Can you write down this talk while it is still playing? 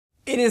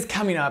It is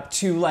coming up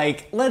to,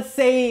 like, let's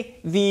say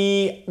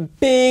the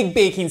big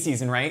baking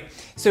season, right?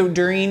 So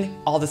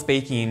during all this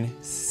baking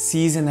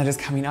season that is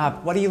coming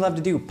up, what do you love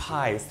to do?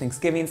 Pies.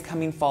 Thanksgiving's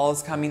coming, fall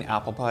is coming,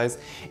 apple pies.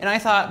 And I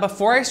thought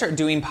before I start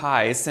doing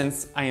pies,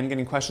 since I am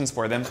getting questions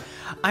for them,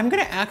 I'm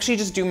gonna actually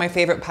just do my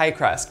favorite pie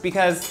crust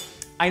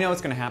because I know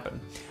what's gonna happen.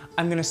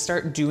 I'm gonna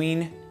start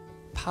doing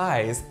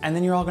pies and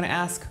then you're all gonna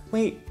ask,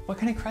 wait, what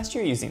kind of crust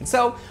you're using?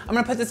 So I'm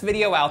gonna put this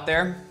video out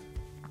there.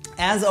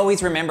 As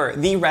always, remember,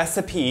 the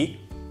recipe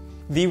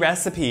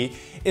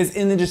is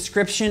in the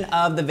description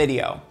of the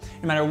video.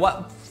 No matter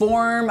what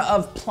form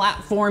of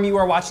platform you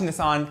are watching this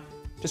on,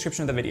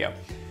 description of the video.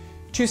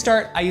 To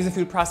start, I use a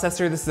food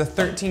processor. This is a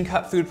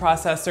 13-cup food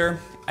processor.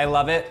 I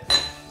love it.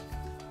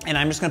 And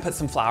I'm just gonna put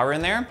some flour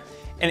in there.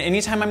 And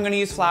anytime I'm gonna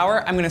use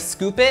flour, I'm gonna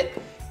scoop it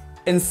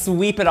and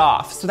sweep it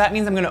off. So that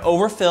means I'm gonna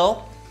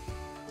overfill,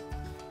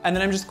 and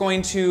then I'm just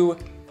going to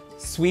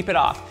sweep it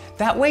off.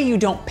 That way you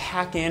don't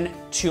pack in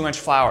too much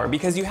flour,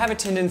 because you have a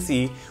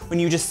tendency when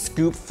you just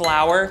scoop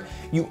flour,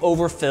 you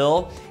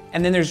overfill,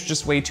 and then there's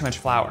just way too much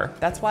flour.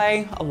 That's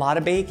why a lot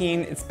of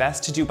baking, it's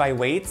best to do by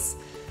weights,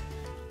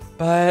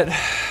 but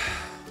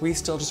we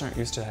still just aren't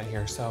used to that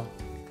here, so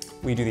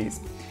we do these.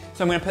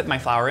 So I'm gonna put my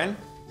flour in,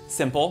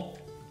 simple.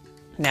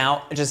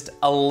 Now, just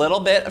a little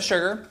bit of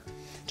sugar,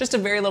 just a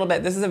very little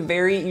bit. This is a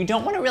very, you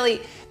don't wanna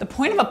really, the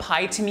point of a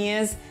pie to me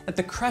is that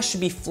the crust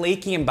should be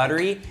flaky and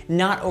buttery,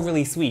 not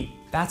overly sweet.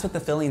 That's what the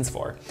filling's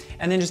for.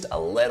 And then just a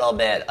little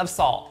bit of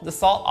salt. The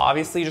salt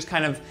obviously just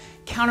kind of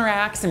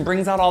counteracts and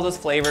brings out all those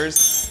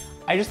flavors.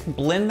 I just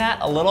blend that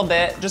a little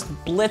bit, just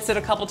blitz it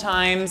a couple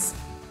times.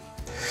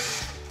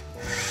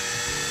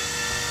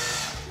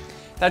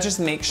 That just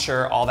makes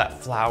sure all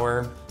that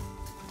flour,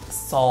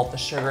 salt, the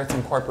sugar, it's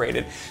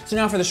incorporated. So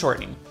now for the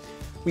shortening.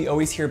 We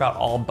always hear about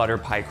all butter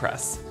pie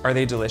crusts. Are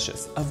they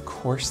delicious? Of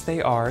course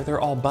they are, they're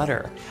all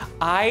butter.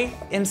 I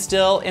am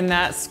still in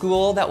that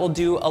school that will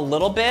do a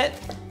little bit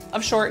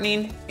of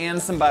shortening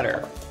and some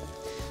butter.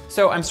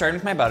 So I'm starting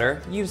with my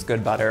butter. Use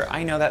good butter.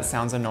 I know that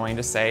sounds annoying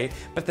to say,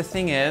 but the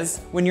thing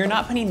is, when you're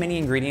not putting many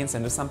ingredients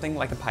into something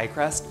like a pie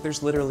crust,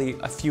 there's literally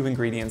a few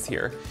ingredients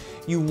here.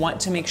 You want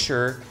to make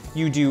sure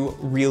you do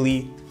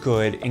really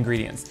good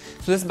ingredients.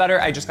 So this butter,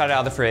 I just got it out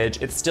of the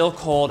fridge. It's still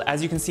cold.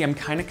 As you can see, I'm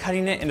kind of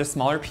cutting it into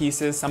smaller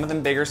pieces, some of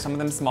them bigger, some of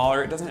them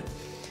smaller.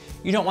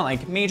 You don't want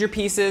like major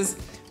pieces.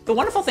 The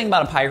wonderful thing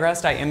about a pie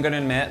crust, I am gonna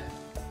admit,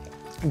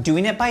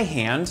 doing it by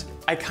hand,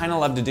 I kind of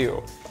love to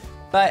do.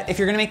 But if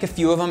you're gonna make a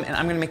few of them, and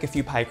I'm gonna make a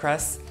few pie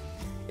crusts,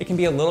 it can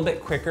be a little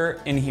bit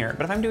quicker in here.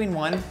 But if I'm doing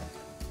one,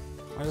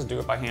 I'll just do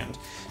it by hand.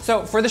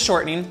 So for the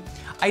shortening,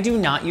 I do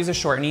not use a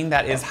shortening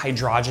that is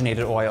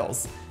hydrogenated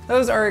oils.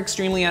 Those are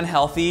extremely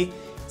unhealthy.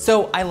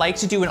 So I like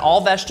to do an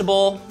all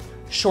vegetable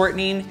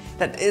shortening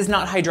that is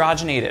not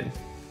hydrogenated.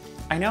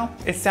 I know,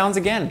 it sounds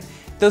again.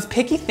 Those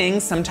picky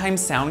things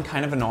sometimes sound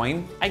kind of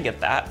annoying. I get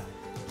that.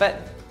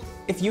 But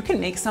if you can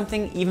make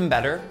something even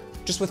better,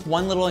 just with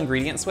one little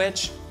ingredient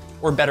switch,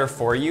 or better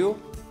for you,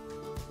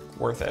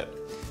 worth it.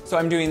 So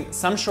I'm doing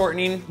some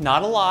shortening,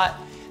 not a lot.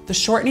 The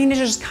shortening is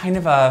just kind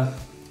of a,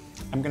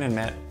 I'm gonna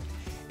admit,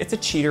 it's a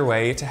cheater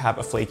way to have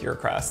a flakier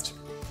crust.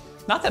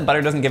 Not that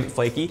butter doesn't give it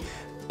flaky,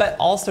 but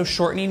also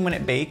shortening when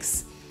it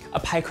bakes, a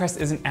pie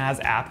crust isn't as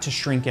apt to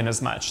shrink in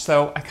as much.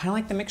 So I kind of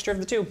like the mixture of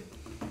the two.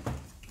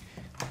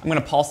 I'm gonna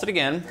pulse it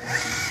again.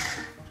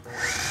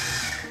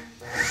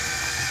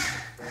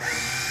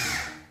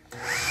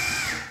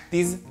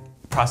 These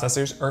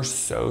processors are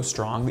so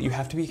strong that you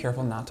have to be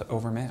careful not to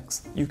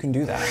overmix. You can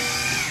do that.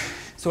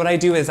 So what I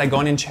do is I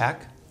go in and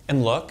check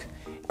and look,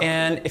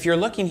 and if you're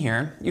looking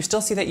here, you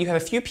still see that you have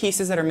a few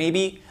pieces that are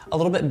maybe a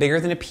little bit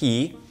bigger than a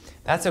pea.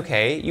 That's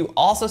okay. You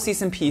also see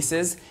some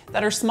pieces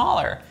that are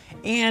smaller.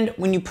 And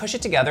when you push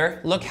it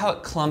together, look how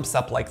it clumps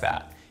up like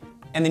that.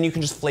 And then you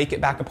can just flake it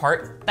back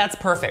apart. That's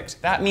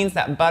perfect. That means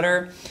that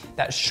butter,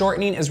 that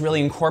shortening is really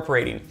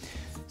incorporating.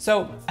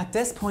 So at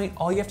this point,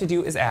 all you have to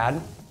do is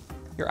add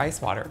your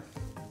ice water.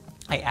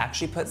 I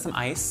actually put some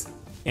ice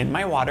in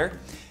my water.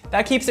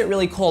 That keeps it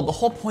really cold. The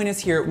whole point is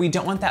here, we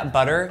don't want that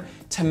butter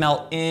to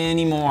melt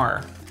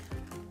anymore.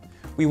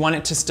 We want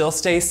it to still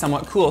stay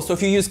somewhat cool. So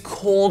if you use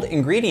cold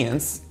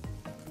ingredients,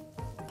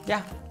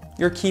 yeah,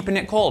 you're keeping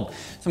it cold.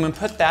 So I'm gonna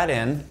put that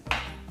in.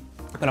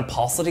 I'm gonna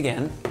pulse it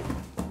again.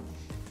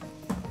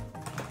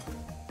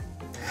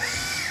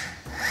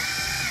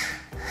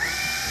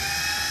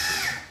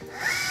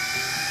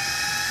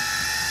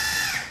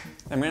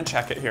 I'm gonna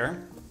check it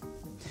here.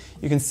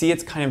 You can see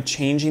it's kind of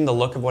changing the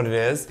look of what it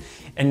is.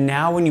 And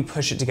now when you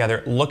push it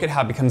together, look at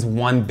how it becomes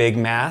one big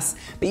mass,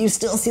 but you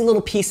still see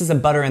little pieces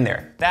of butter in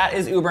there. That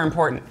is uber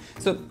important.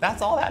 So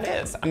that's all that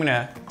is. I'm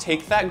gonna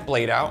take that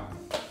blade out,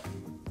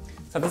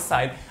 set this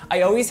aside.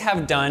 I always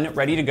have done,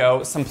 ready to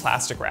go, some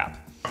plastic wrap.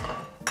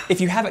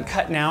 If you have it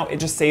cut now, it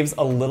just saves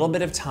a little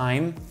bit of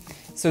time.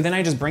 So then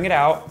I just bring it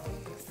out,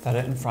 set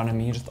it in front of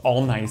me just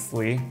all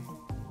nicely.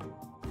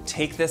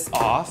 Take this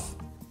off.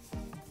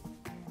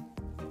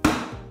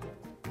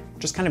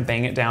 Just kind of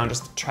bang it down,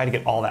 just try to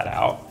get all that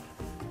out.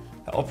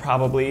 That will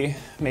probably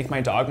make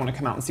my dog want to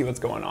come out and see what's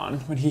going on.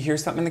 When he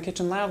hears something in the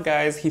kitchen loud,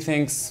 guys, he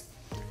thinks,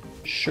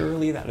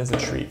 surely that is a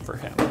treat for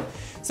him.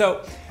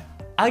 So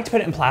I like to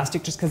put it in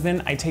plastic just because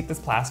then I take this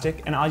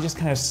plastic and I'll just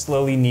kind of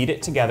slowly knead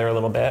it together a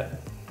little bit.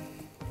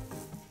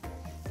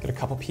 Get a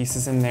couple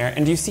pieces in there.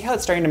 And do you see how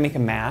it's starting to make a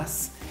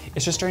mass?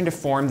 It's just starting to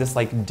form this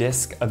like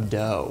disc of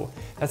dough.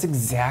 That's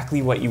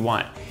exactly what you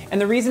want. And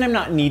the reason I'm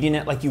not kneading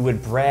it like you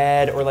would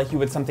bread or like you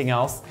would something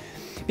else,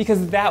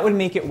 because that would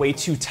make it way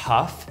too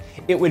tough.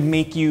 It would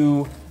make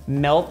you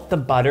melt the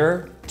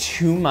butter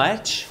too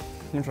much,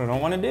 which I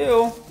don't want to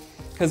do,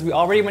 because we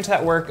already went to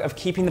that work of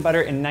keeping the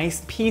butter in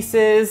nice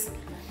pieces,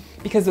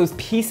 because those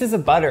pieces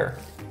of butter,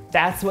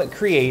 that's what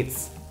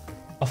creates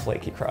a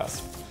flaky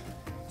crust.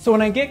 So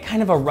when I get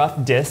kind of a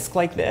rough disc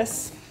like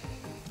this,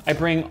 I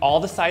bring all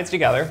the sides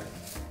together.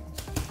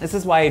 This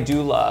is why I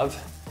do love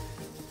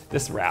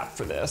this wrap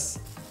for this.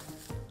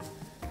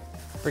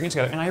 Bring it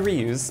together, and I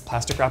reuse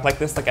plastic wrap like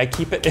this. Like I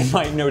keep it in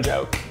my, no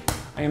joke,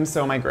 I am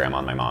so my grandma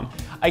and my mom.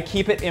 I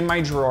keep it in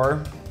my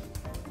drawer,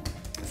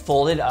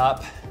 folded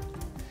up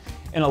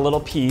in a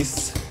little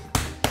piece.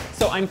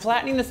 So I'm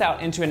flattening this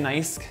out into a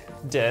nice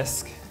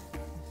disc,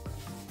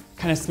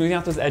 kind of smoothing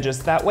out those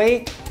edges. That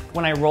way,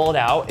 when I roll it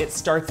out, it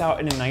starts out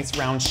in a nice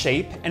round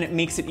shape and it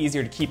makes it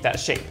easier to keep that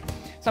shape.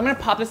 So I'm gonna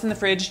pop this in the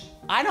fridge.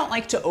 I don't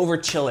like to over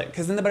chill it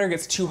because then the butter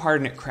gets too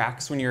hard and it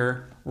cracks when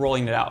you're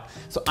rolling it out.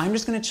 So I'm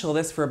just gonna chill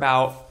this for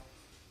about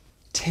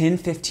 10,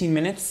 15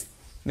 minutes,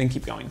 then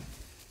keep going.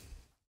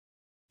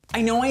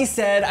 I know I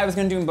said I was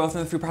gonna do them both in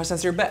the food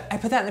processor, but I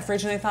put that in the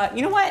fridge and I thought,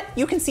 you know what?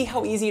 You can see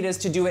how easy it is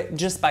to do it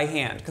just by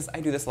hand, because I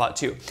do this a lot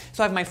too.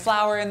 So I have my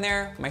flour in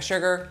there, my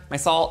sugar, my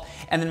salt,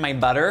 and then my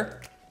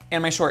butter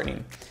and my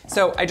shortening.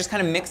 So I just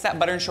kind of mix that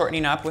butter and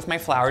shortening up with my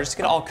flour just to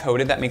get it all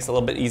coated. That makes it a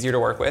little bit easier to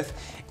work with.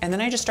 And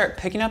then I just start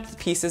picking up the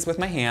pieces with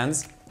my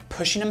hands,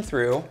 pushing them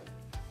through.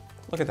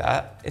 Look at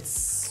that, it's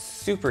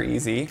super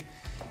easy.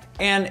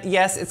 And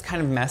yes, it's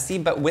kind of messy,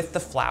 but with the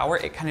flour,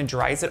 it kind of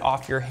dries it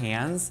off your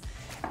hands.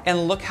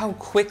 And look how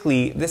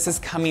quickly this is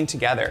coming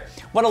together.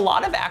 What a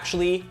lot of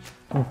actually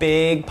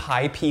big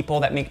pie people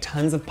that make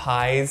tons of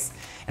pies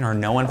and are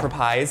known for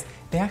pies,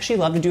 they actually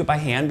love to do it by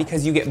hand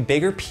because you get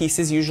bigger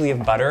pieces usually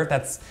of butter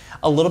that's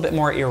a little bit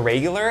more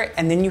irregular,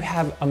 and then you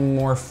have a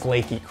more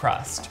flaky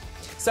crust.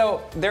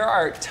 So there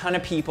are a ton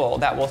of people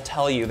that will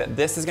tell you that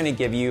this is gonna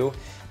give you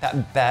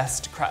that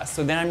best crust.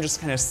 So then I'm just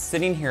kind of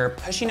sitting here,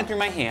 pushing it through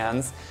my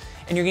hands,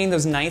 and you're getting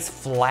those nice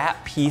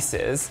flat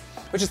pieces,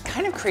 which is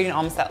kind of creating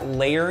almost that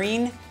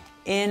layering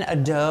in a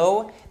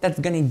dough that's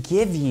gonna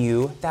give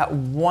you that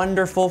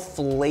wonderful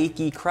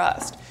flaky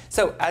crust.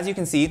 So as you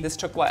can see, this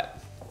took what?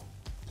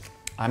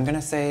 I'm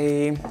gonna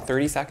say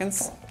 30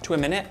 seconds to a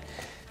minute,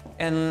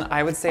 and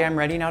I would say I'm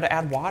ready now to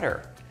add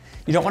water.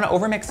 You don't wanna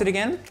overmix it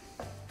again,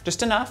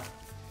 just enough.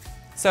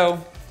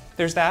 So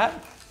there's that.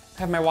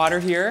 I have my water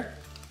here.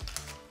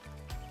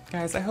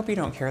 Guys, I hope you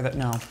don't care that,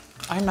 no.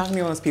 I'm not gonna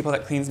be one of those people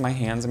that cleans my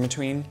hands in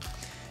between.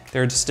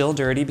 They're still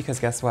dirty because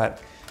guess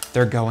what?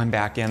 They're going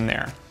back in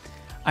there.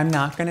 I'm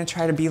not gonna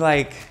try to be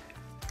like,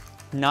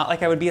 not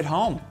like I would be at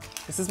home.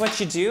 This is what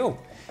you do.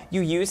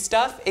 You use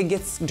stuff, it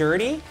gets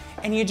dirty,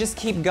 and you just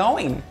keep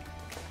going.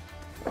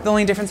 The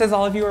only difference is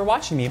all of you are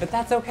watching me, but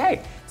that's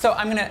okay. So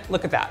I'm gonna,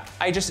 look at that.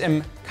 I just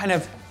am kind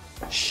of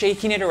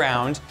shaking it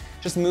around,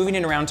 just moving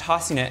it around,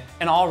 tossing it,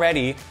 and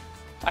already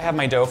I have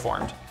my dough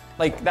formed.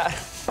 Like that,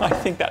 I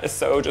think that is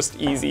so just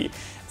easy.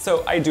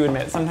 So I do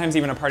admit, sometimes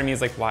even a part of me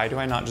is like, why do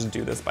I not just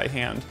do this by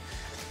hand?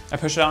 I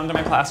push it out into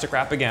my plastic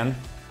wrap again,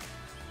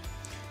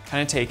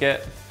 kind of take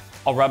it,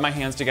 I'll rub my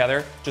hands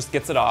together, just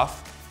gets it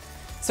off.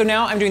 So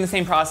now I'm doing the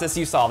same process,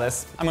 you saw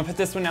this. I'm gonna put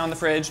this one now in the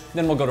fridge,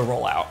 then we'll go to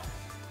roll out.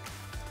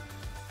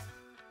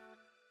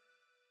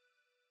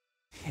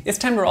 It's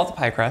time to roll out the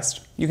pie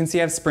crust. You can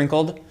see I've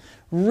sprinkled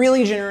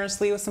really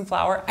generously with some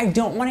flour. I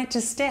don't want it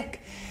to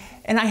stick.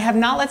 And I have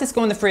not let this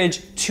go in the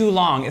fridge too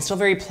long. It's still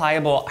very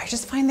pliable. I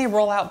just find they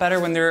roll out better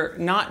when they're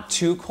not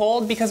too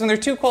cold, because when they're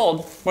too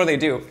cold, what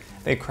do?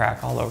 They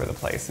crack all over the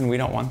place, and we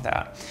don't want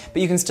that.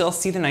 But you can still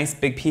see the nice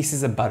big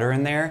pieces of butter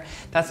in there.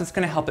 That's what's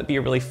gonna help it be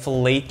a really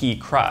flaky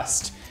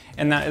crust.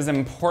 And that is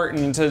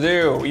important to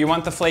do. You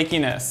want the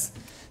flakiness.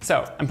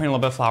 So I'm putting a little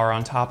bit of flour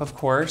on top, of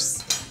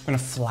course. I'm gonna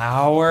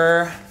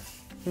flour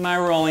my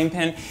rolling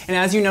pin. And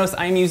as you notice,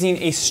 I'm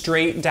using a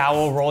straight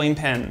dowel rolling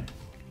pin.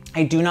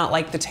 I do not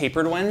like the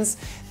tapered ones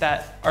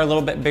that are a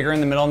little bit bigger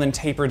in the middle and then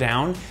taper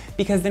down,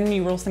 because then when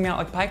you roll something out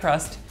like pie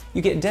crust,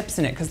 you get dips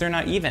in it because they're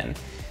not even.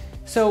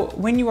 So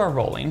when you are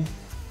rolling,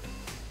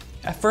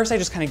 at first I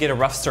just kind of get a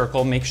rough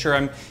circle, make sure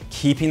I'm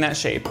keeping that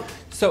shape.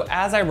 So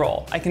as I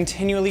roll, I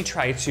continually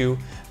try to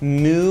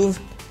move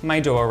my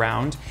dough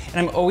around, and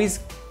I'm always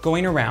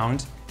going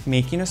around,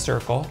 making a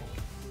circle,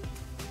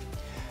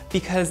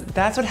 because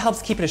that's what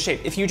helps keep it a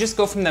shape. If you just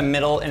go from the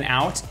middle and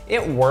out,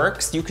 it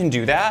works, you can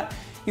do that.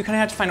 You kind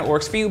of have to find what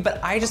works for you,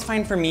 but I just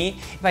find for me,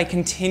 if I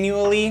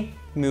continually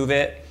move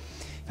it,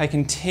 if I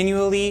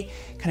continually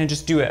kind of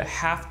just do a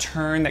half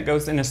turn that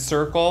goes in a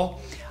circle,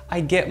 I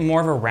get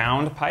more of a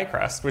round pie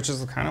crust, which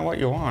is kind of what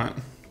you want.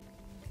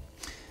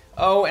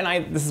 Oh,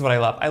 and this is what I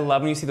love. I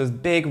love when you see those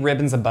big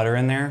ribbons of butter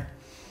in there.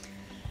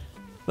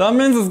 That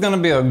means it's gonna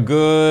be a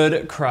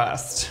good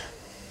crust.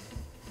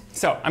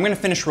 So I'm gonna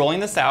finish rolling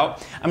this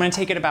out. I'm gonna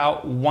take it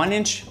about 1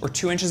 inch or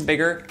 2 inches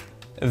bigger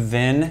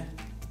than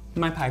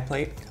my pie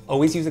plate.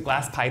 Always use a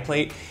glass pie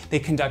plate. They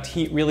conduct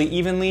heat really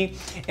evenly.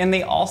 And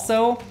they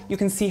also, you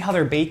can see how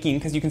they're baking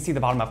because you can see the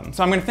bottom of them.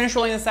 So I'm gonna finish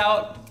rolling this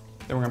out,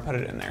 then we're gonna put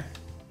it in there.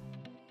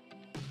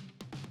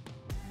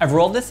 I've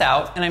rolled this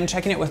out and I'm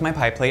checking it with my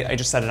pie plate. I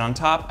just set it on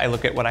top. I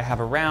look at what I have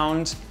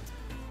around.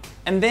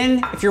 And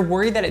then if you're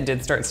worried that it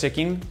did start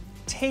sticking,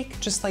 take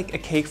just like a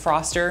cake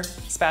froster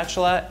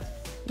spatula.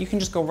 You can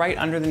just go right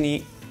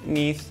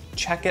underneath,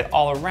 check it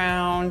all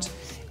around.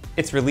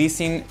 It's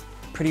releasing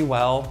pretty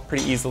well,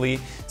 pretty easily.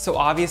 So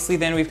obviously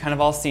then we've kind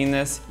of all seen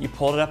this. You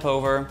pulled it up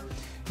over,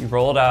 you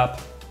roll it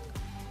up,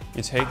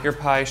 you take your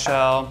pie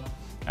shell,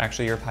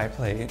 actually your pie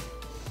plate,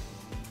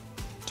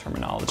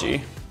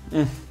 terminology,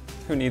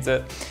 who needs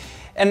it?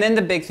 And then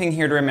the big thing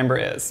here to remember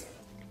is,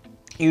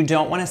 you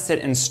don't want to sit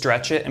and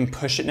stretch it and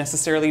push it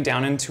necessarily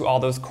down into all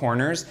those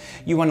corners.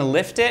 You want to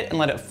lift it and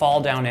let it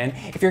fall down in.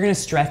 If you're going to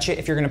stretch it,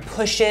 if you're going to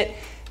push it,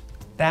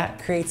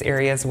 that creates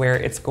areas where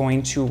it's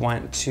going to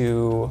want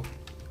to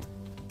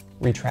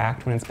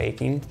retract when it's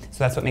baking. So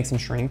that's what makes them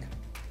shrink.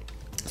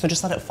 So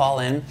just let it fall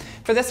in.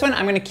 For this one,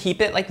 I'm going to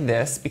keep it like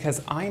this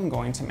because I'm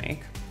going to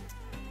make,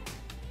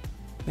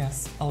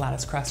 yes, a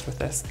lattice crust with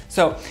this.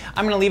 So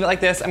I'm gonna leave it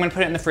like this. I'm gonna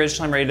put it in the fridge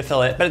till I'm ready to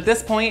fill it. But at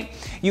this point,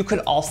 you could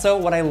also,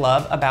 what I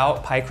love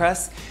about pie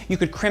crust, you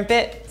could crimp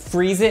it,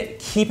 freeze it,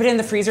 keep it in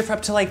the freezer for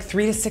up to like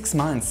 3 to 6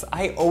 months.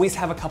 I always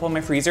have a couple in my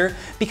freezer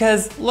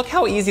because look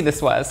how easy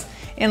this was.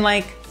 In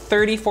like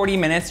 30, 40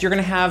 minutes, you're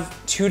gonna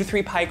have 2 to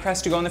 3 pie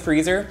crusts to go in the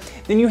freezer.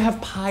 Then you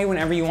have pie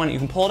whenever you want it. You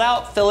can pull it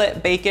out, fill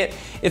it, bake it,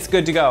 it's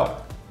good to go.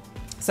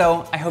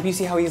 So I hope you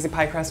see how easy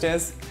pie crust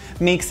is.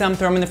 Make some,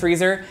 throw them in the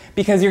freezer,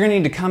 because you're gonna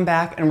need to come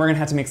back and we're gonna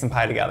have to make some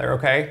pie together,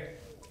 okay?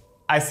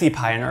 I see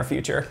pie in our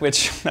future,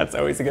 which that's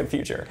always a good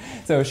future.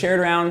 So share it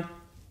around,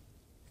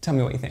 tell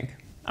me what you think.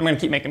 I'm gonna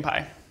keep making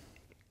pie.